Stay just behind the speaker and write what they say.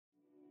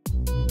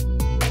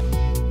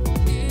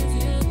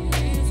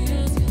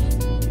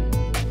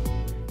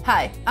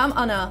Hi, I'm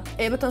Anna,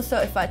 Ableton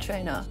Certified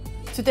Trainer.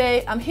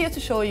 Today I'm here to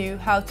show you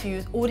how to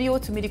use audio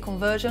to MIDI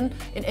conversion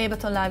in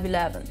Ableton Live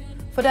 11.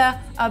 For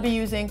that, I'll be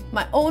using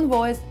my own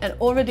voice and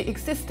already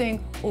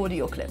existing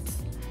audio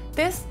clips.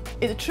 This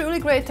is a truly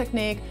great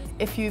technique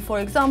if you, for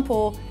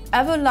example,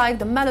 ever liked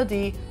the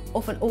melody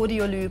of an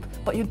audio loop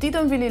but you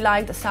didn't really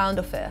like the sound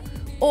of it,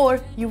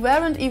 or you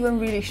weren't even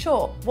really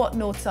sure what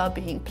notes are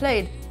being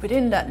played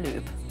within that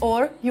loop.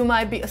 Or you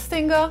might be a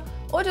singer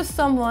or just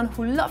someone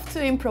who loves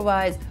to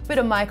improvise with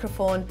a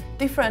microphone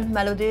different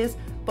melodies,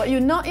 but you're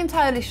not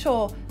entirely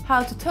sure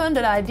how to turn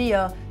that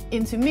idea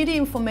into MIDI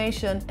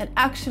information and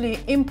actually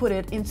input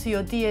it into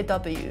your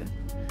DAW.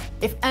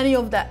 If any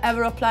of that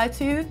ever applied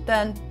to you,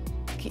 then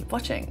keep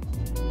watching.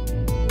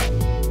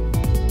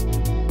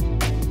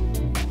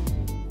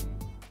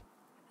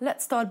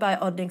 Let's start by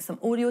adding some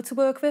audio to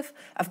work with.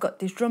 I've got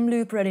this drum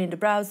loop ready in the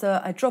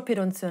browser. I drop it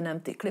onto an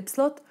empty clip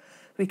slot.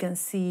 We can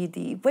see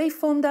the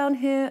waveform down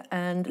here,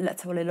 and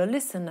let's have a little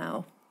listen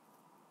now.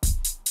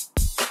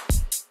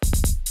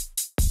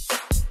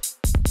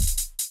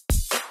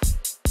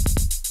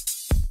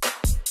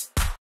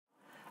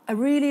 I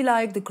really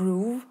like the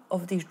groove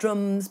of these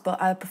drums,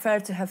 but I prefer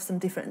to have some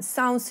different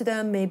sounds to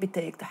them, maybe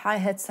take the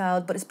hi-hats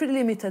out, but it's pretty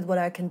limited what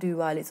I can do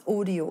while it's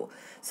audio.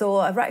 So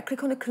I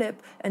right-click on the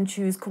clip and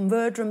choose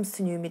Convert Drums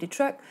to New MIDI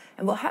Track,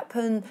 and what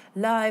happened,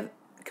 Live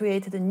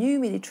created a new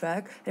MIDI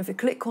track, and if we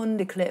click on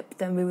the clip,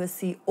 then we will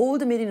see all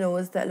the MIDI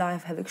notes that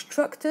Live have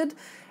extracted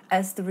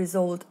as the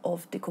result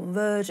of the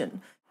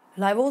conversion.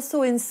 Live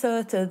also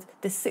inserted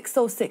the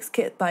 606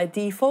 kit by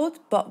default,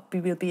 but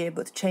we will be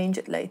able to change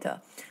it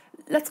later.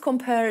 Let's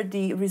compare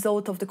the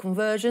result of the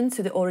conversion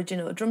to the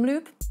original drum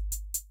loop.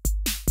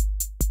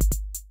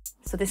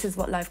 So this is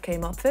what Live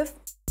came up with.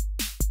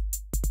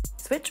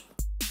 Switch.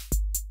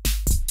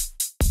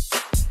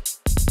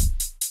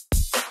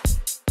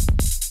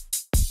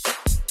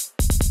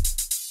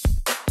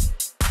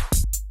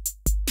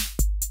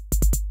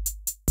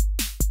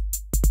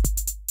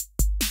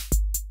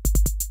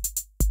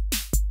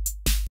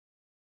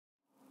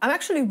 I'm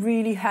actually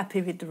really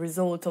happy with the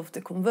result of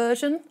the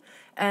conversion,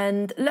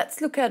 and let's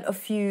look at a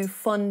few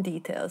fun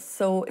details.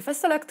 So if I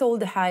select all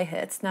the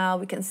hi-hats, now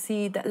we can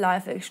see that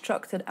Live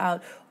extracted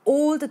out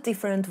all the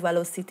different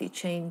velocity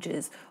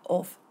changes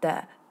of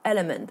the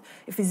element.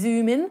 If we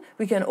zoom in,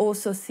 we can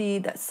also see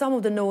that some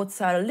of the notes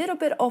are a little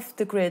bit off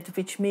the grid,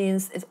 which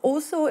means it's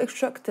also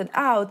extracted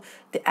out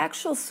the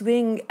actual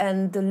swing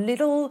and the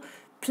little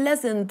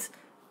pleasant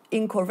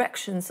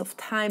incorrections of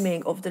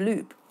timing of the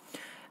loop.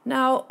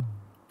 Now,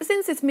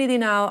 since it's MIDI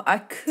now, I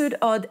could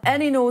add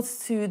any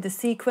notes to the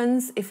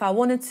sequence if I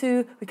wanted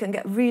to. We can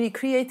get really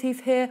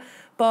creative here.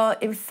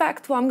 But in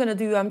fact, what I'm going to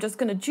do, I'm just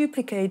going to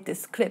duplicate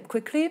this clip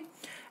quickly.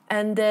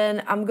 And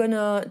then I'm going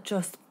to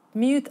just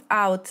mute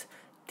out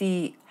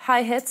the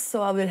hi-hats,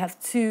 so I will have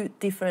two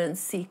different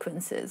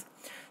sequences.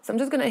 So I'm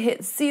just going to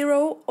hit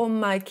 0 on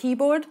my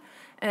keyboard,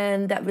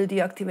 and that will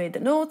deactivate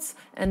the notes.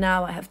 And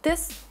now I have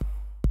this.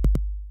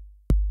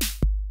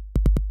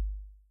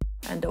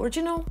 And the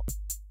original.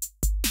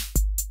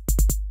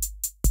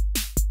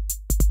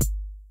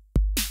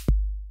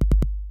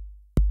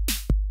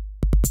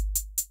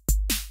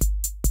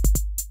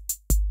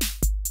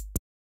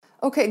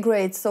 Okay,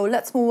 great. So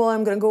let's move on.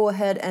 I'm going to go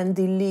ahead and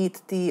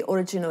delete the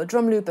original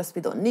drum loop as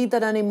we don't need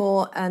that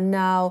anymore. And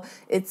now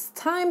it's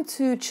time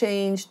to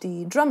change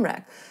the drum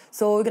rack.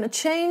 So we're going to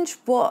change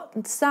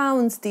what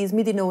sounds these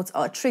MIDI notes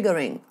are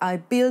triggering. I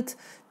built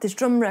this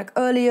drum rack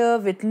earlier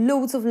with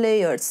loads of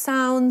layered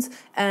sounds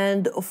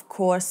and, of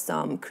course,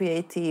 some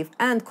creative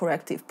and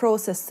corrective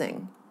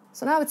processing.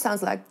 So now it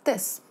sounds like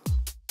this.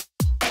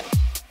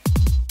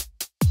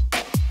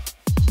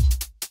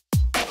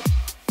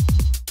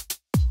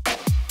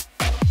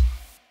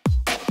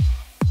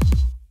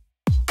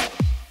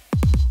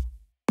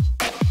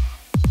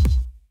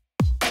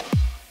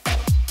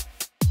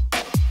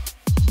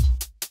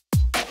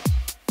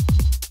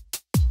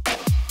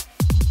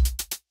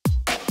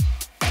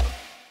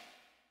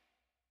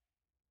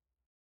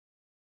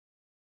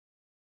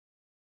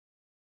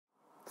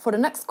 For the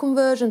next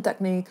conversion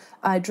technique,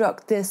 I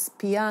dragged this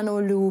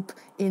piano loop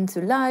into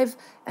Live,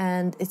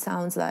 and it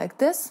sounds like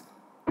this.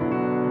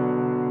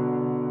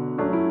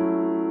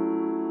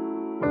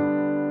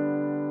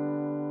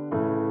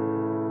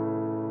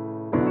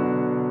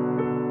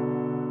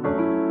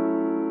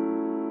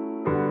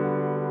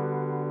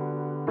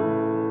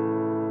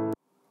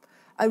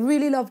 I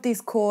really love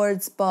these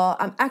chords, but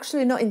I'm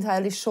actually not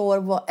entirely sure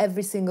what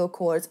every single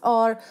chords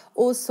are.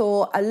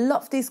 Also, I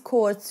love these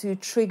chords to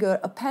trigger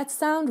a pad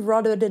sound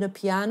rather than a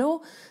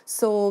piano.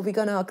 So we're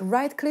gonna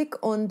right-click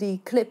on the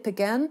clip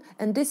again,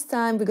 and this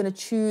time we're gonna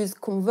choose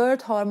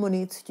Convert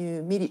Harmony to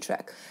New MIDI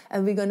Track.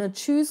 And we're gonna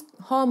choose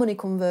harmony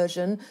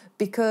conversion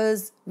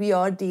because we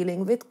are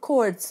dealing with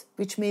chords,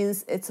 which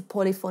means it's a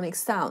polyphonic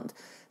sound.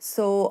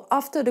 So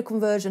after the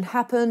conversion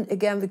happened,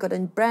 again, we got a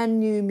brand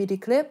new MIDI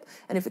clip.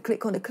 And if we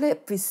click on the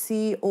clip, we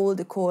see all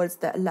the chords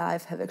that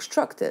Live have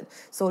extracted.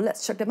 So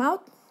let's check them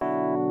out.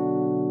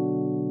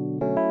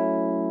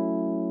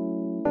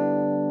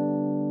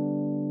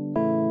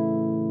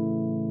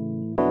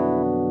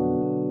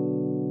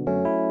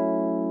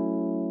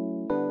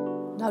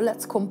 Now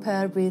let's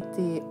compare with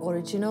the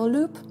original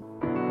loop.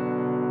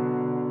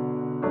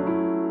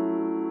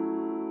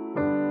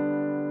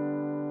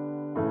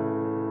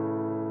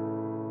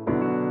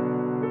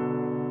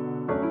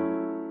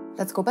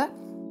 Let's go back.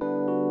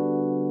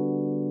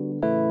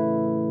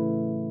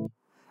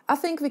 I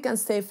think we can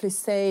safely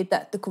say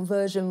that the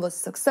conversion was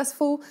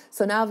successful,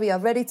 so now we are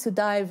ready to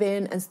dive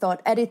in and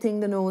start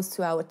editing the notes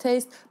to our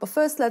taste. But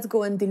first, let's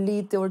go and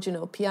delete the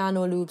original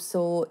piano loop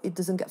so it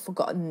doesn't get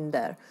forgotten in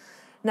there.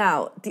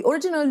 Now, the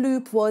original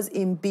loop was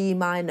in B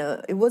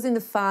minor. It was in the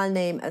file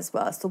name as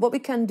well. So what we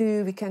can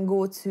do, we can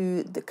go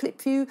to the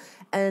clip view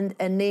and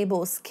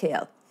enable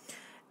scale.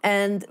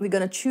 And we're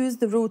going to choose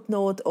the root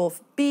note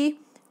of B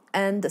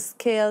and the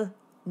scale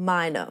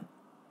minor.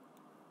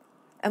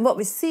 And what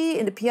we see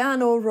in the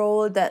piano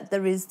roll that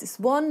there is this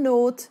one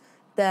note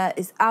that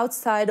is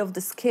outside of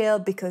the scale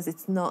because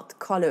it's not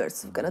colored.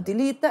 So we're going to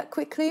delete that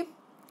quickly.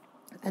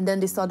 And then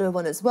this other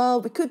one as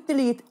well. We could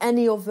delete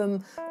any of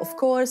them, of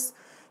course.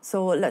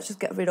 So let's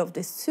just get rid of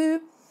this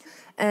too.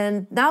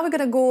 And now we're going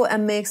to go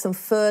and make some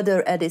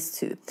further edits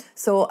too.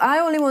 So I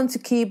only want to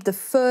keep the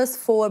first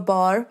 4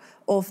 bar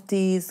of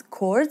these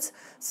chords.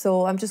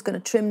 So I'm just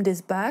going to trim this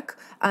back.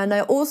 And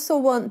I also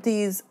want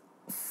these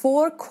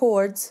 4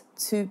 chords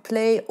to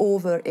play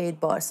over 8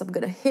 bars. So I'm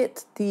going to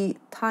hit the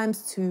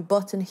 ×2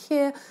 button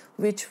here,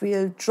 which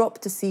will drop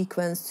the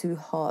sequence to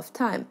half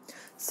time.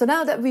 So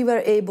now that we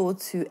were able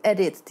to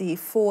edit the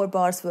 4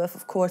 bars worth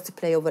of chords to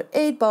play over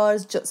 8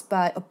 bars just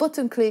by a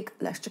button click,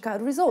 let's check out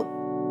the result.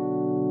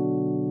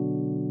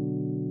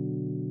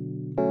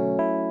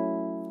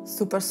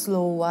 Super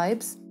slow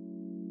vibes.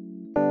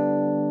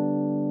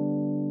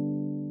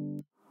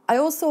 I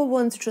also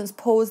want to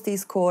transpose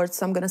these chords,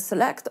 so I'm going to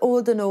select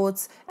all the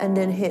notes and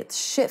then hit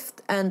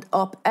Shift and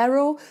up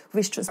arrow,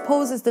 which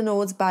transposes the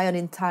notes by an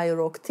entire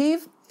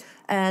octave.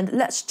 And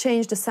let's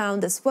change the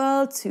sound as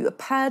well to a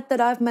pad that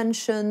I've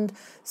mentioned.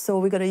 So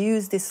we're going to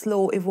use this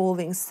slow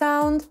evolving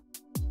sound.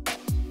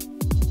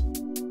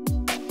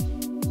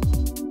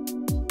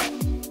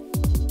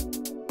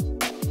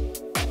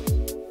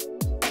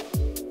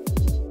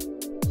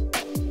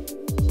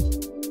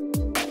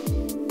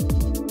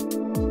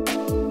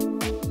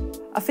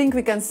 I think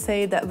we can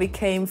say that we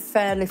came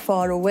fairly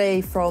far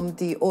away from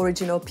the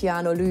original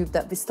piano loop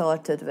that we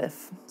started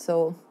with.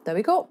 So there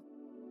we go.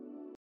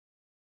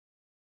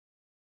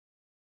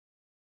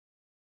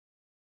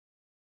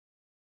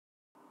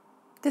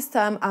 This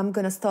time I'm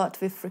going to start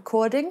with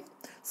recording.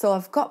 So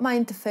I've got my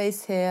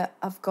interface here,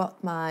 I've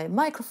got my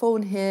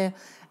microphone here,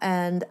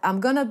 and I'm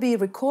going to be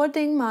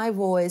recording my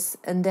voice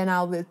and then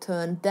I will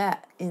turn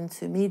that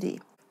into MIDI.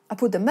 I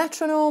put the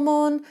metronome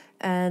on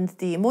and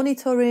the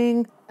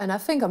monitoring, and I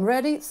think I'm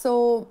ready,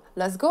 so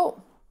let's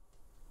go.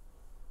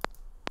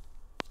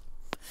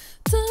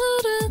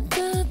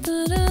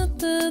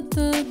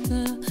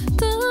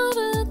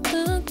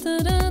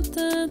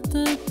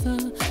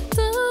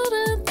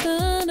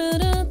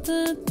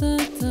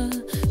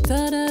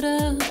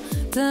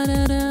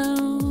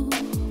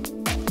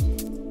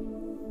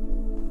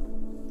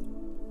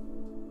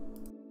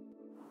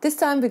 This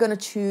time we're going to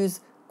choose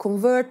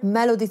Convert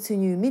Melody to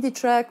New MIDI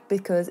Track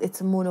because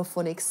it's a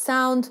monophonic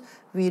sound.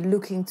 We're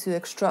looking to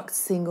extract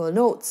single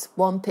notes,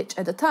 1 pitch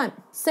at a time.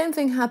 Same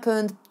thing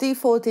happened,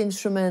 default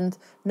instrument.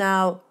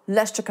 Now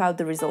let's check out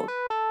the result.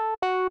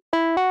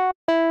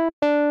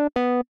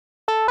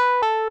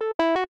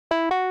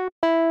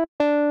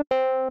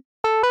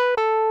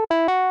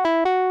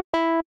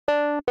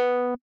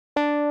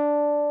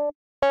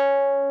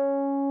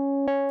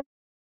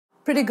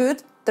 Pretty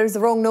good. There's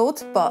a wrong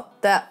note,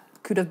 but that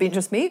could have been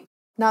just me.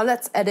 Now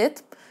let's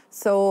edit.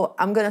 So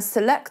I'm going to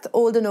select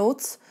all the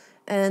notes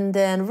and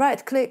then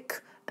right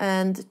click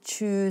and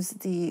choose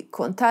the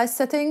quantize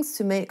settings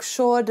to make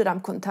sure that I'm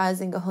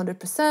quantizing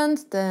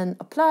 100%, then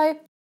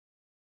apply.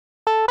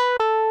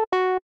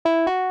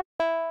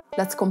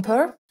 Let's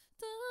compare.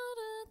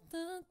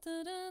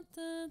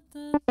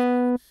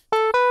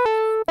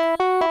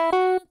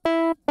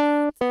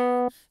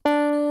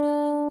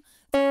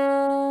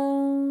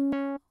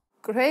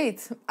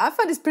 Great. I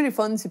find this pretty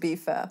fun, to be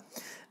fair.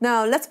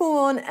 Now let's move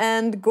on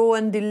and go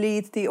and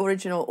delete the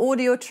original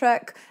audio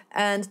track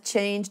and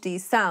change the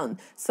sound.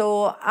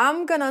 So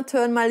I'm gonna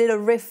turn my little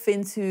riff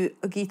into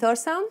a guitar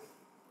sound,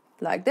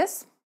 like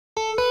this.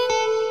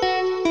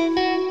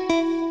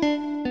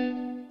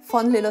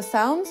 Fun little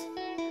sound.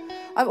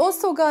 I've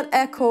also got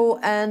echo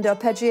and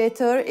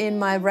arpeggiator in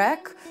my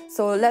rack,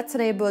 so let's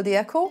enable the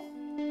echo.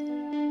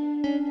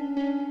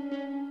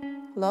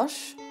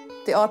 Lush,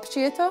 the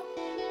arpeggiator.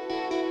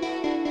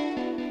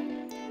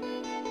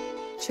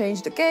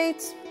 Change the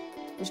gate,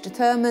 which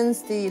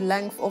determines the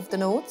length of the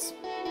notes.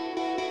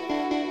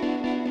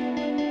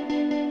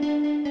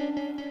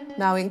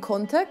 Now in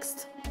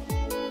context.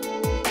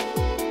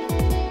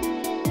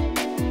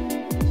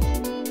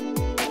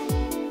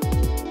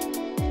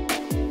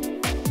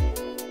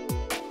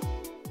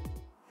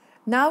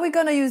 Now we're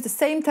going to use the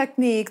same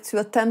technique to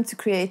attempt to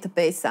create a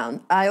bass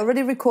sound. I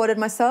already recorded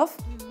myself.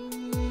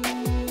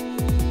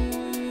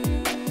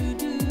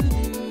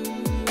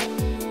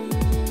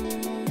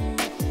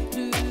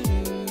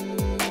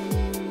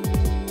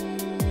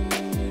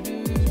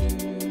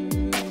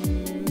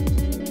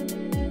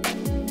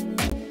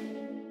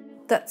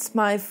 that's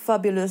my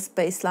fabulous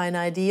bassline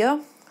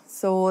idea.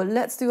 So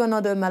let's do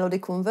another melody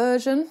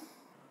conversion.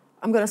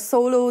 I'm going to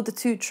solo the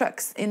two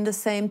tracks in the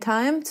same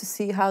time to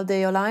see how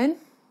they align.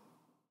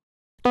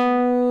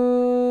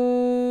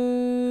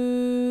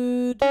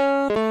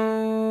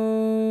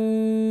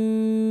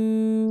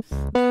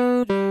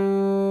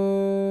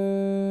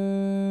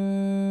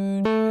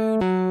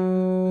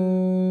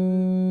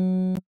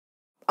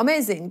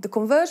 Amazing, the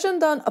conversion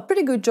done a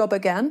pretty good job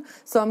again.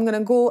 So I'm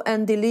gonna go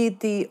and delete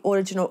the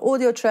original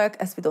audio track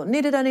as we don't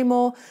need it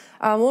anymore.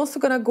 I'm also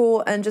gonna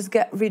go and just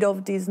get rid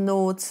of these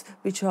notes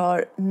which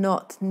are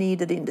not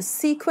needed in the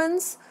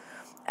sequence.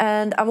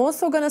 And I'm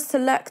also gonna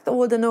select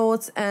all the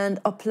notes and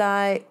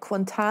apply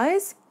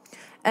quantize.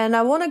 And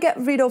I wanna get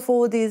rid of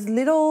all these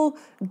little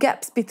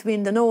gaps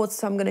between the notes,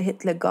 so I'm gonna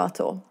hit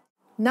legato.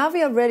 Now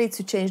we are ready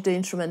to change the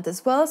instrument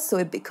as well, so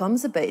it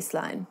becomes a bass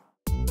line.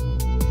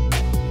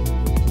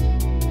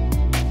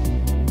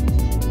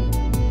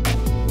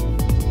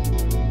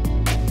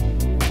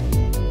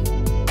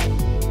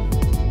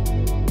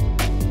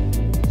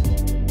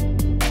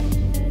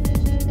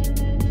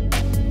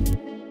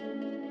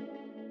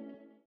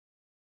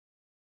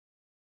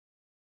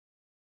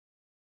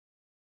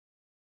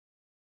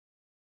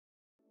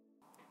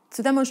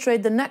 To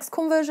demonstrate the next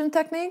conversion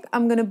technique,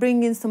 I'm going to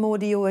bring in some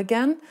audio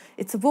again.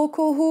 It's a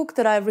vocal hook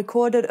that I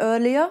recorded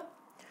earlier.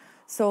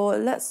 So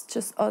let's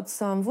just add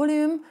some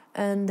volume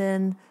and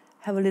then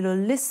have a little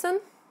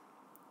listen.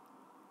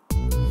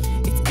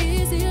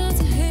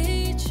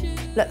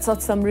 Let's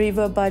add some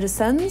reverb by the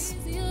sends.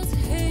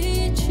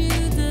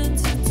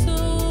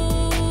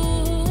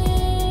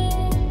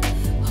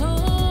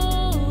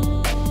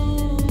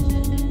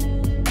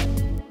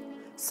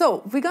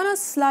 So we're going to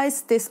slice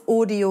this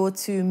audio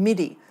to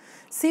MIDI.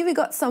 See, we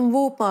got some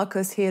warp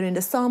markers here in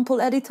the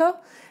sample editor,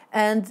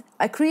 and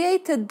I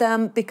created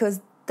them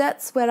because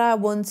that's where I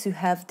want to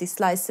have the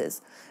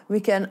slices. We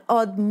can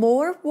add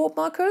more warp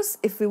markers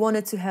if we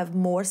wanted to have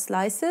more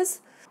slices,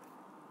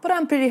 but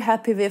I'm pretty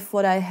happy with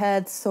what I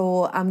had,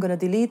 so I'm gonna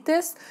delete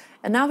this.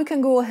 And now we can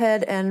go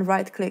ahead and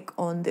right click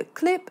on the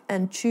clip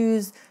and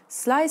choose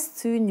Slice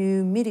to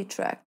New MIDI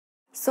Track.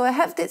 So I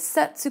have this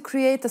set to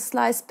create a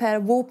slice per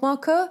warp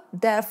marker,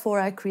 therefore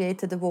I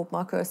created the warp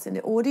markers in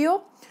the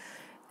audio.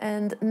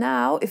 And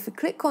now if we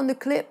click on the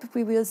clip,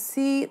 we will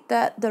see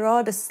that there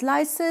are the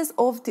slices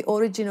of the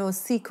original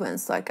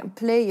sequence. So I can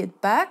play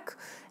it back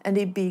and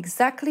it'd be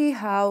exactly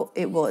how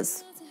it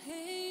was.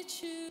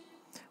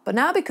 But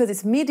now because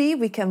it's MIDI,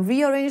 we can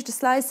rearrange the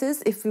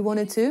slices if we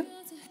wanted to.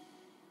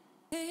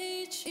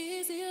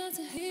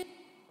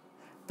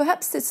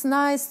 Perhaps it's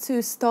nice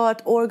to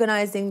start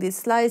organizing these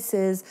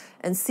slices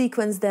and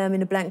sequence them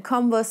in a blank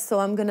canvas. So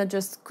I'm gonna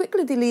just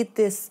quickly delete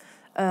this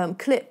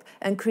clip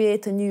and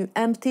create a new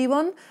empty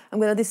one. I'm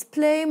going to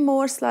display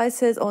more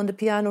slices on the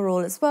piano roll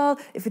as well.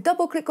 If we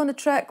double click on the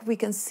track, we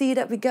can see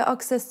that we get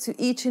access to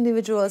each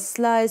individual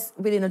slice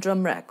within a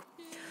drum rack.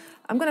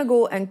 I'm going to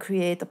go and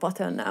create a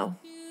pattern now.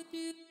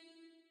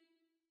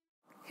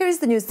 Here is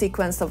the new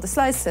sequence of the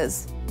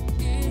slices.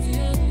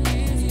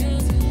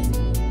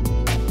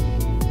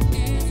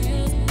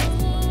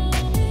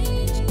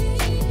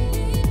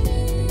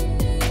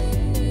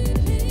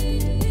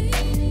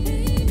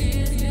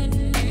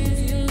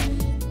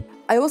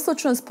 I also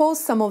transposed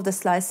some of the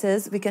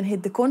slices. We can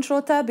hit the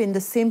Control tab in the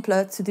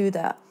Simpler to do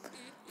that.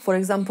 For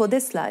example,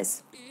 this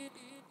slice.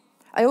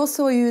 I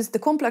also used the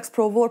Complex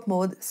Pro Warp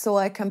mode so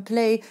I can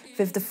play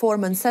with the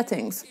form and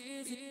settings.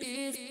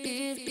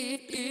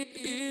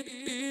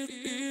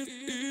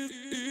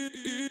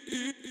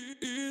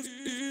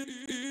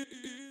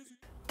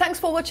 Thanks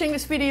for watching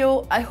this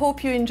video. I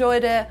hope you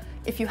enjoyed it.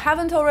 If you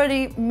haven't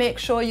already, make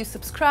sure you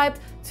subscribe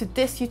to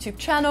this YouTube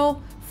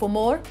channel for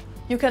more.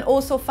 You can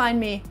also find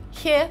me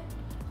here,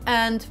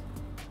 and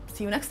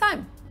see you next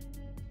time.